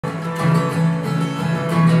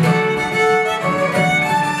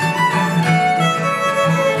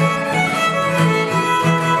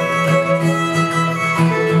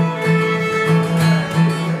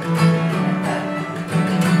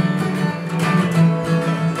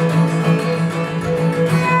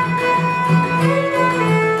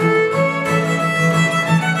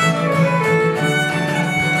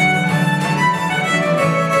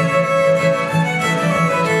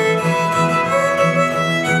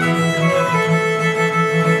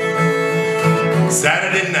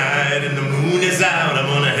Saturday night and the moon is out, I'm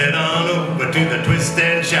gonna head on over to the twist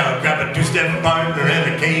and shout, grab a two-step partner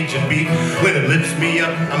and a Cajun beat. When it lifts me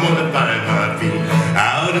up, I'm gonna find my feet.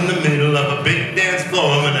 Out in the middle of a big dance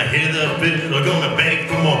floor, when I hear the fiddle, gonna beg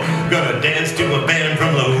for more. Gonna dance to a band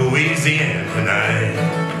from Louisiana tonight.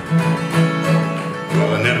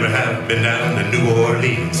 Well, I never have been down to New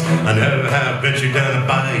Orleans. I never have ventured down a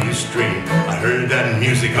bayou stream. I heard that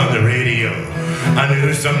music on the radio. I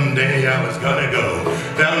knew someday I was gonna go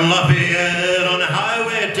down Lafayette on the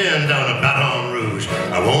Highway 10 down to Baton Rouge.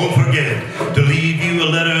 I won't forget to leave you a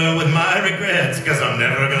letter with my regrets, 'cause I'm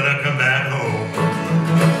never gonna come back home.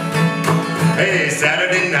 Hey,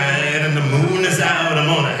 Saturday night and the moon is out, I'm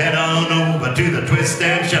gonna head on over to the twist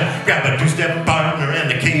and shout, grab a two-step partner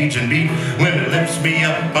and a Cajun beat. When it lifts me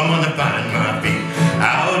up, I'm gonna find my feet.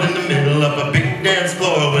 Out in the middle of a big dance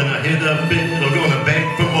floor, when I hear the fiddle, I'm gonna beg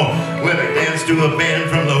for more. When I dance to a band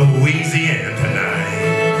from Louisiana tonight.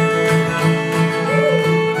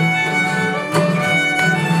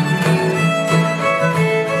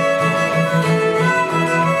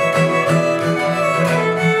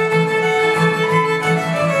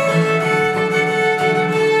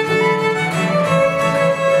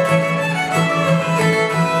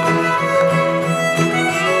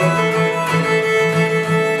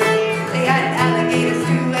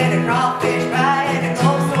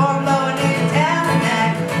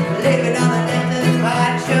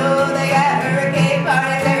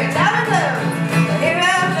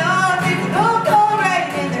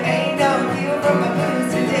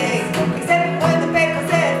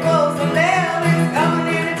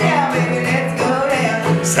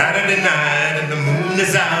 Saturday night and the moon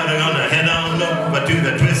is out, I'm gonna head on over to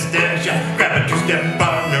the twist and shout, grab a two-step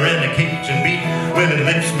partner and a Cajun beat. When it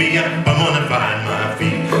lifts me up, I'm gonna find my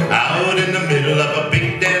feet. Out in the middle of a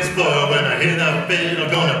big dance floor, when I hear the fiddle,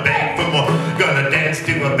 gonna beg for more. Gonna dance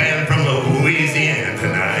to a band from Louisiana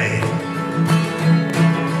tonight.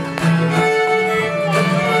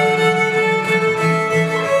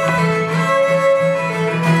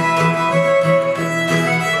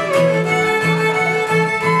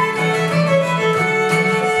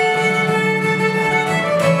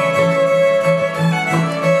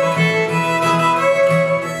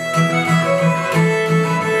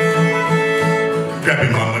 Grab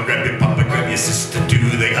your mama, grab your papa, grab your sister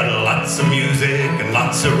too. They got lots of music and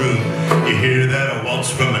lots of room. You hear that a waltz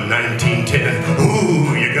from a 1910.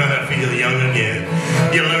 Ooh, you're gonna feel young again.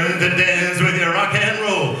 You learn to dance with your rock and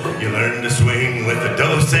roll. You learn to swing with the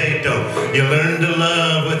do-say-do. You learn to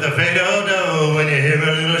love with the fado-do when you hear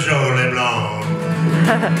a little Charlie Blanc.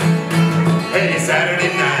 Hey,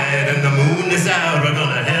 Saturday night and the moon is out, we're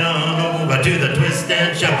gonna head on over to the twist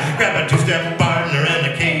and shout, grab a two-step partner and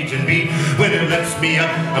a Cajun beat. When it lifts me up,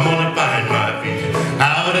 I'm gonna find my feet.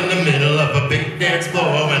 Out in the middle of a big dance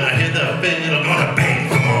floor,